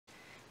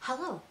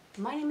Hello,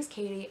 my name is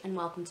Katie and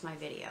welcome to my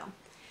video.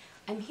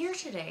 I'm here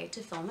today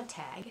to film a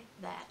tag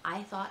that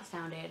I thought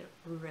sounded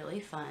really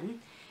fun.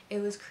 It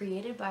was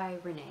created by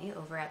Renee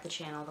over at the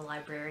channel The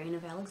Librarian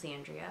of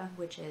Alexandria,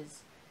 which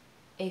is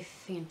a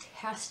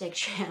fantastic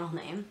channel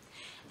name,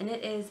 and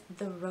it is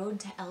the Road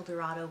to El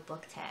Dorado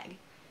book tag.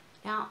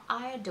 Now,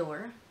 I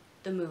adore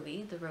the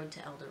movie, The Road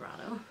to El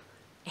Dorado,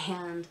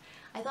 and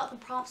I thought the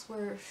prompts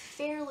were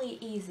fairly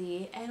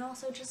easy and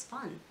also just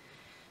fun.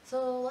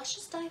 So let's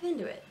just dive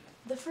into it.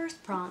 The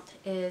first prompt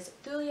is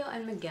Julio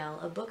and Miguel,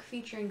 a book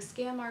featuring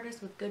scam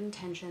artists with good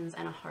intentions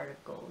and a heart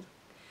of gold.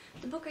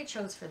 The book I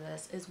chose for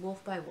this is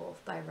Wolf by Wolf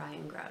by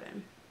Ryan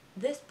Graudin.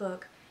 This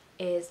book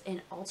is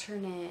an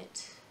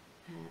alternate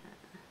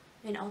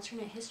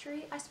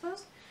history, I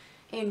suppose,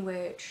 in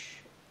which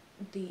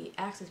the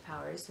Axis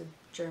powers of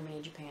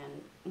Germany,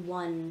 Japan,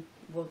 won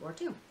World War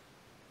II.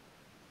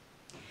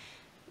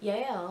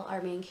 Yael,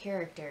 our main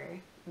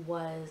character,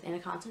 was in a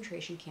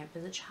concentration camp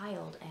as a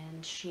child,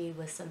 and she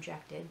was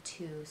subjected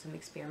to some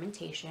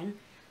experimentation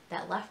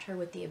that left her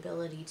with the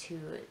ability to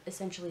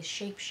essentially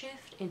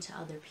shapeshift into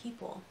other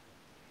people.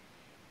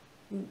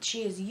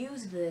 She has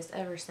used this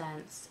ever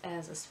since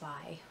as a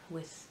spy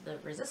with the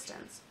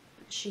resistance.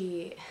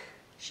 She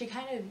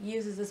kind of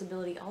uses this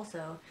ability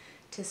also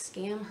to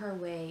scam her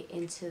way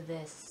into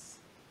this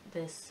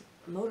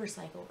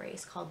motorcycle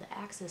race called the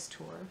Axis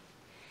Tour,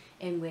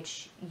 in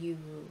which you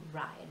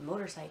ride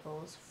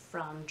motorcycles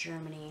from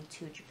Germany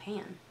to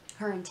Japan.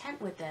 Her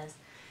intent with this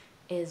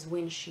is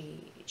when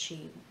she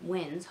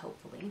wins,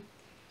 hopefully,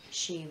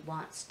 she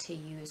wants to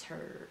use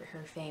her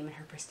fame and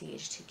her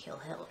prestige to kill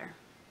Hitler.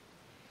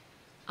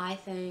 I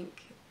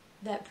think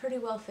that pretty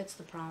well fits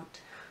the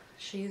prompt.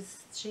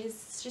 She's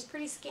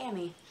pretty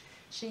scammy.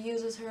 She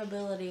uses her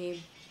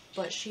ability,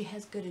 but she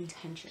has good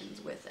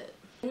intentions with it.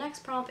 The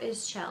next prompt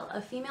is Chell,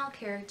 a female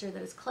character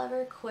that is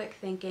clever, quick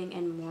thinking,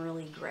 and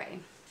morally gray.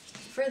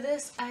 For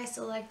this, I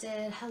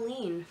selected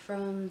Helene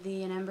from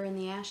the Ember in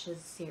the Ashes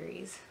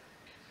series.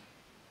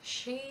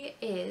 She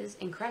is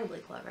incredibly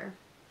clever.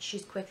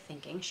 She's quick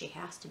thinking. She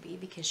has to be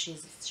because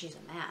she's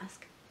a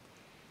mask.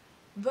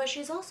 But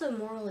she's also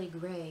morally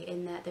gray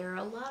in that there are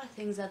a lot of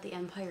things that the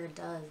Empire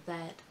does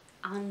that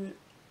on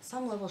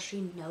some level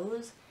she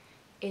knows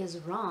is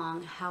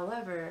wrong.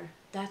 However,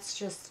 that's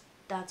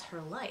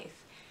her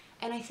life.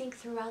 And I think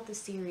throughout the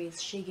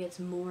series she gets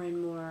more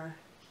and more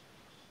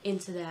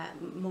into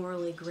that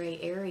morally gray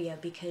area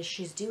because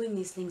she's doing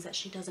these things that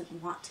she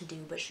doesn't want to do,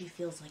 but she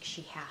feels like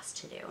she has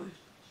to do.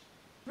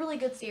 Really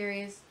good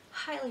series.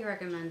 Highly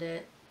recommend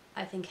it.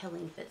 I think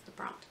Helene fits the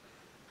prompt.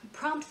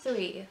 Prompt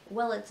 3.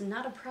 Well, it's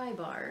not a pry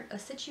bar. A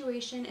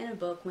situation in a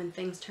book when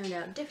things turned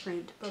out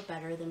different but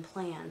better than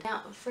planned.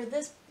 Now, for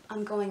this,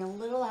 I'm going a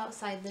little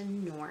outside the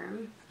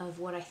norm of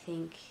what I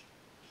think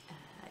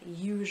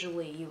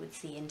usually you would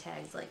see in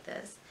tags like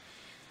this.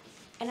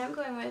 And I'm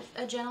going with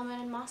A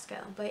Gentleman in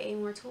Moscow by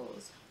Amor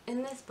Towles.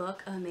 In this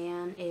book, a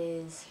man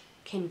is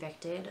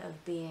convicted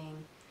of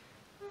being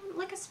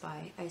like a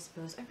spy, I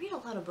suppose. I read a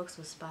lot of books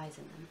with spies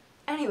in them.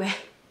 Anyway,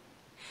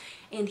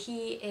 and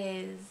he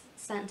is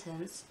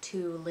sentenced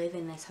to live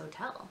in this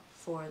hotel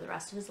for the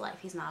rest of his life.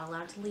 He's not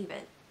allowed to leave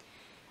it.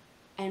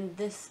 And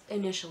this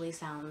initially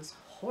sounds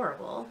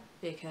horrible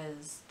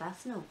because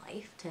that's no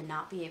life, to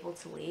not be able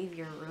to leave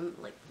your room,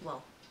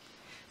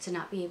 to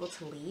not be able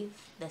to leave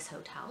this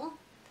hotel.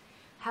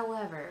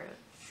 However,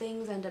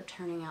 things end up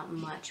turning out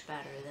much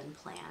better than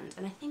planned,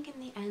 and I think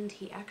in the end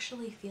he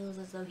actually feels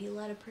as though he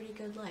led a pretty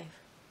good life.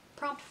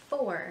 Prompt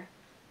 4.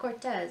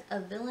 Cortez,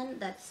 a villain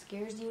that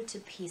scares you to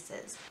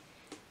pieces.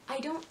 I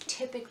don't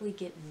typically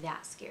get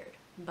that scared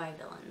by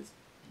villains.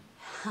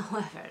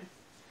 However,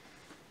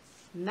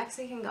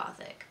 Mexican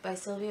Gothic by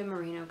Silvia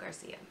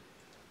Moreno-Garcia.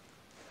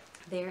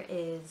 There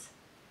is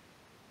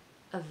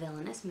a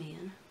villainous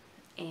man,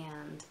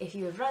 and if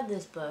you have read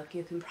this book,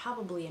 you can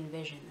probably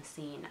envision the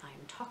scene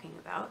I'm talking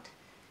about.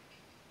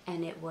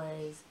 And it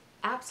was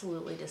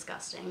absolutely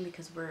disgusting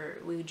because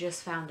we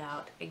just found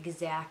out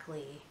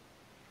exactly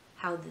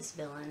how this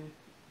villain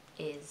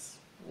is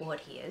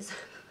what he is.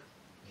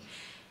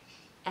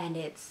 And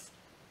it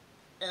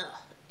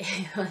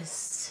was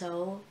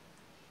so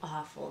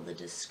awful. The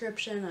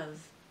description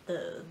of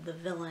the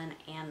villain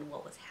and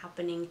what was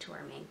happening to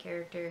our main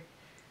character,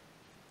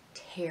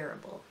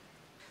 terrible.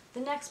 The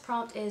next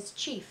prompt is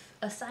Chief,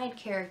 a side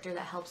character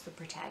that helps the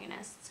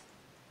protagonists.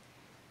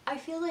 I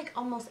feel like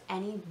almost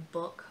any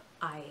book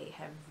I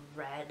have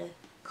read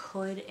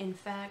could in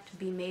fact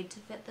be made to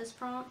fit this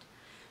prompt.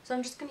 So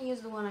I'm just going to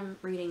use the one I'm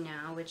reading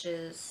now, which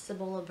is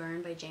Cibola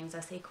Burn by James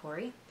S.A.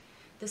 Corey.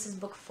 This is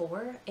book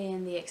 4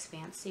 in the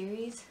Expanse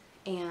series,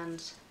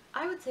 and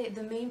I would say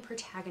the main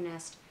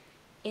protagonist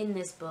in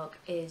this book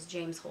is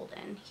James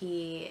Holden.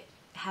 He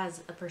has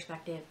a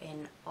perspective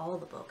in all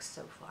the books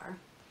so far,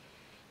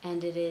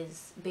 and it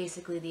is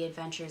basically the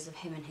adventures of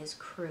him and his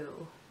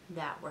crew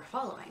that we're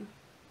following.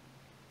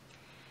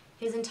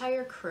 His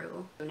entire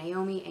crew,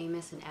 Naomi,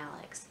 Amos, and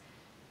Alex,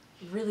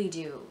 really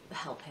do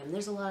help him.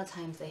 There's a lot of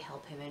times they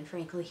help him, and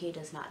frankly he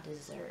does not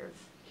deserve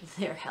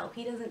their help.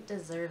 He doesn't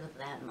deserve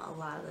them a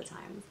lot of the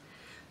times.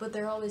 But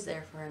they're always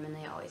there for him and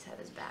they always have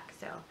his back.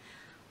 So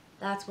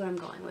that's what I'm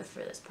going with for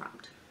this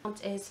prompt.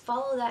 Prompt is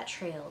Follow That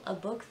Trail, a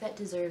book that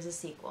deserves a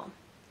sequel.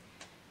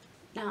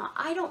 Now,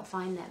 I don't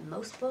find that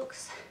most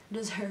books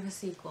deserve a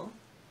sequel.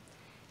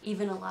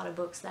 Even a lot of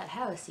books that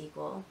have a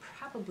sequel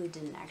probably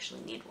didn't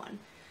actually need one.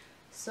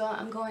 So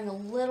I'm going a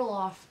little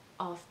off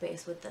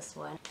base with this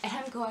one. And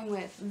I'm going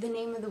with The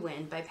Name of the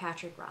Wind by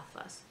Patrick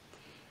Rothfuss.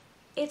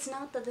 It's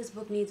not that this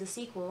book needs a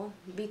sequel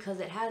because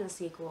it has a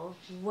sequel.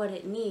 What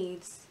it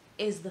needs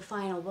is the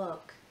final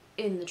book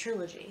in the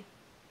trilogy.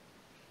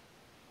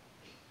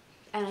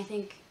 And I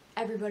think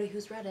everybody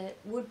who's read it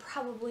would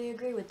probably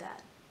agree with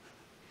that.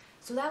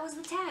 So that was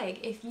the tag.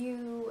 If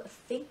you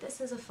think this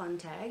is a fun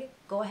tag,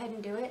 go ahead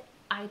and do it.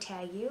 I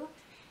tag you.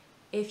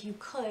 If you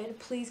could,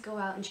 please go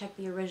out and check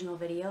the original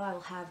video. I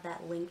will have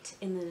that linked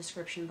in the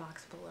description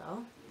box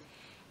below.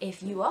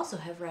 If you also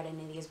have read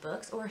any of these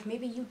books, or if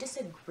maybe you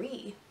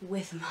disagree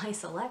with my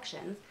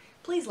selections,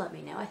 please let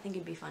me know. I think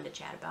it'd be fun to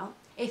chat about.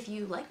 If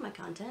you like my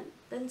content,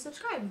 then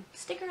subscribe.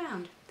 Stick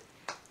around.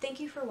 Thank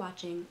you for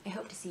watching. I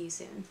hope to see you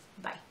soon.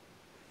 Bye.